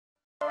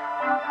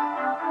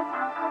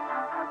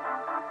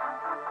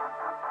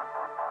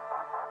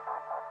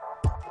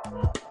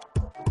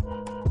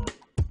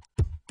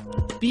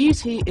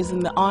Beauty is in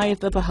the eye of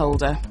the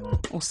beholder,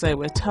 or so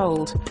we're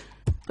told.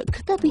 But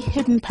could there be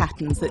hidden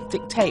patterns that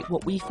dictate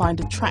what we find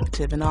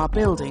attractive in our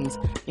buildings,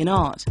 in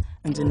art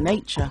and in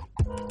nature?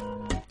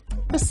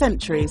 For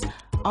centuries,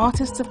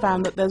 artists have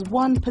found that there's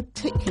one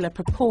particular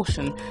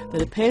proportion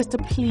that appears to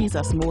please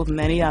us more than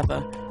any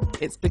other.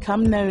 It's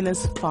become known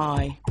as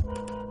phi.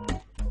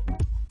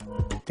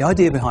 The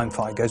idea behind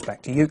phi goes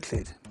back to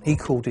Euclid. He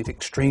called it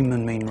extreme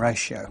and mean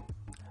ratio.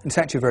 And it's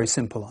actually a very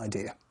simple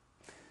idea.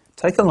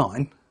 Take a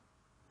line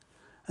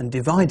and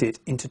divide it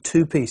into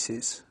two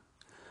pieces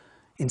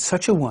in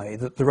such a way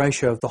that the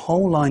ratio of the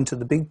whole line to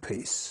the big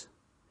piece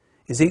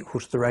is equal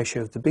to the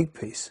ratio of the big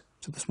piece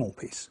to the small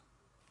piece.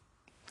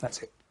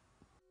 That's it.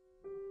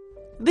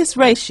 This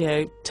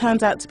ratio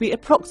turns out to be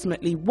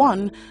approximately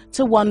 1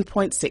 to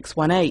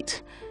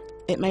 1.618.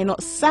 It may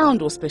not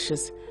sound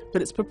auspicious,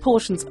 but its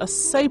proportions are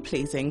so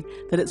pleasing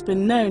that it's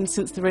been known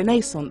since the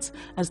Renaissance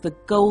as the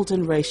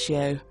golden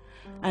ratio,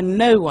 and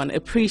no one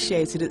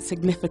appreciated its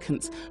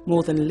significance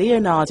more than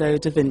Leonardo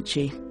da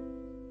Vinci.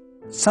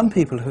 Some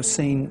people have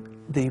seen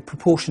the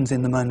proportions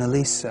in the Mona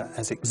Lisa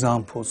as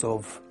examples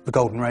of the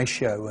golden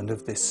ratio and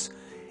of this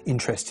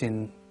interest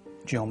in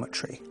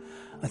geometry.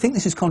 I think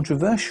this is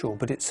controversial,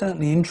 but it's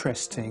certainly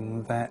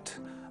interesting that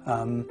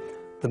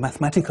the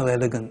mathematical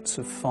elegance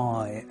of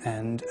phi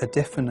and a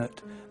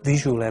definite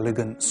visual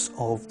elegance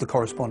of the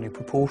corresponding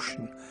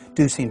proportion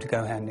do seem to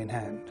go hand in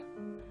hand.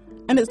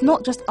 And it's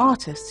not just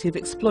artists who've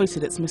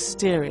exploited its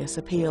mysterious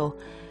appeal.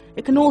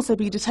 It can also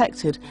be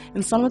detected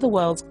in some of the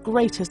world's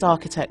greatest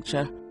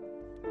architecture,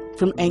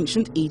 from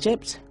ancient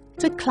Egypt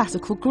to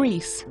classical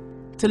Greece,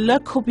 to Le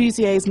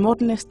Corbusier's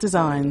modernist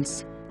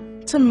designs,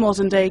 to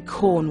modern-day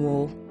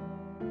Cornwall.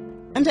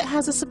 And it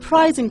has a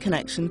surprising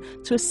connection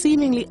to a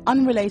seemingly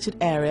unrelated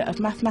area of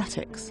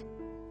mathematics.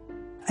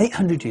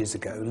 800 years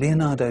ago,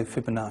 Leonardo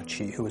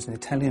Fibonacci, who was an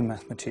Italian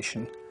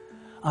mathematician,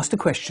 asked a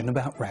question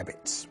about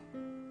rabbits.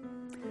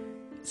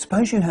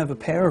 Suppose you have a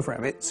pair of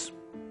rabbits,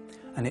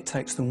 and it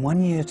takes them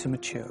 1 year to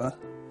mature,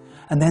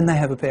 and then they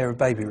have a pair of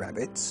baby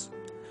rabbits,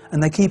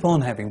 and they keep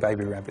on having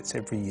baby rabbits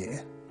every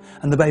year,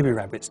 and the baby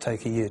rabbits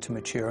take a year to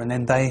mature, and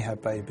then they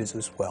have babies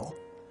as well.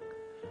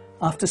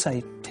 After,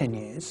 say, 10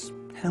 years,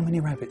 how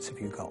many rabbits have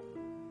you got?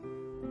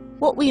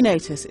 What we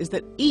notice is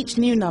that each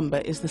new number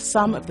is the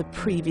sum of the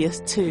previous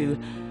two.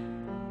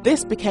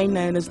 This became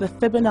known as the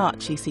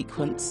Fibonacci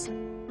sequence.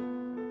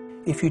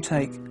 If you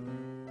take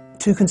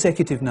two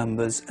consecutive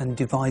numbers and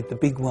divide the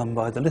big one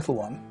by the little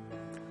one,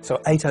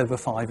 so 8 over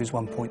 5 is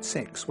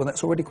 1.6, well,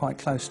 that's already quite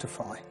close to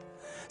phi.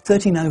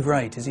 13 over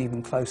 8 is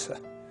even closer.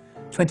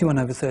 21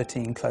 over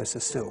 13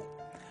 closer still.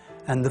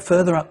 And the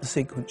further up the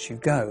sequence you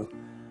go,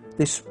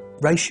 this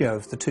ratio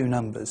of the two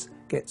numbers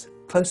gets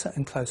closer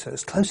and closer,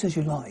 as close as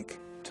you like,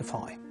 to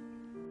phi.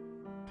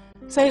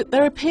 So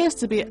there appears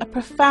to be a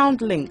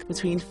profound link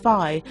between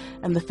phi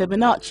and the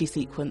Fibonacci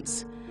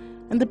sequence.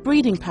 And the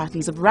breeding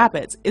patterns of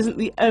rabbits isn't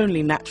the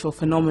only natural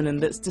phenomenon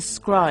that's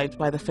described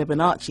by the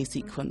Fibonacci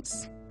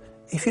sequence.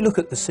 If you look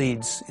at the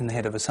seeds in the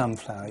head of a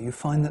sunflower, you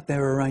find that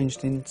they're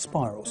arranged in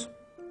spirals.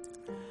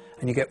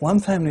 And you get one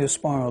family of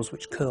spirals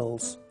which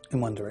curls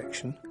in one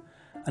direction,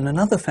 and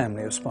another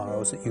family of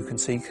spirals that you can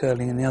see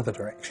curling in the other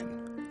direction.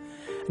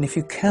 And if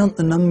you count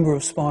the number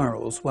of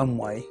spirals one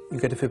way, you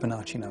get a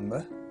Fibonacci number.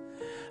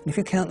 And if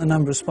you count the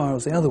number of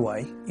spirals the other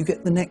way, you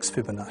get the next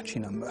Fibonacci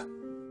number.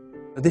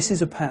 This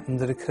is a pattern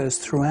that occurs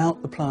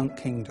throughout the plant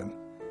kingdom.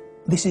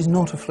 This is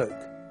not a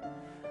fluke.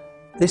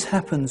 This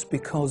happens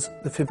because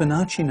the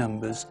Fibonacci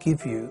numbers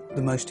give you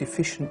the most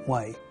efficient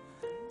way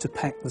to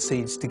pack the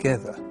seeds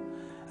together.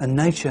 And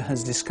nature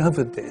has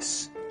discovered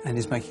this and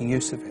is making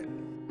use of it.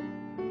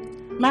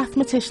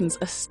 Mathematicians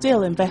are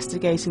still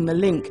investigating the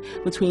link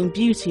between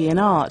beauty in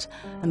art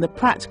and the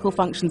practical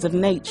functions of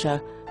nature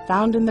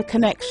found in the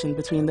connection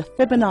between the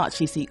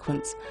Fibonacci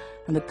sequence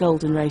and the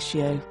golden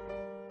ratio.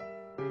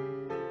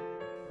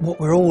 What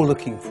we're all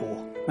looking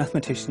for,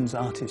 mathematicians,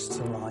 artists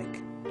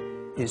alike,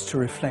 is to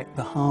reflect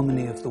the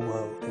harmony of the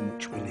world in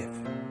which we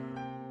live.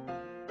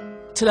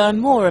 To learn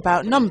more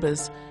about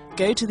numbers,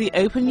 go to the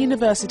Open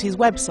University's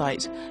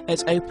website at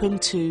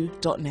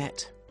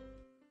open2.net.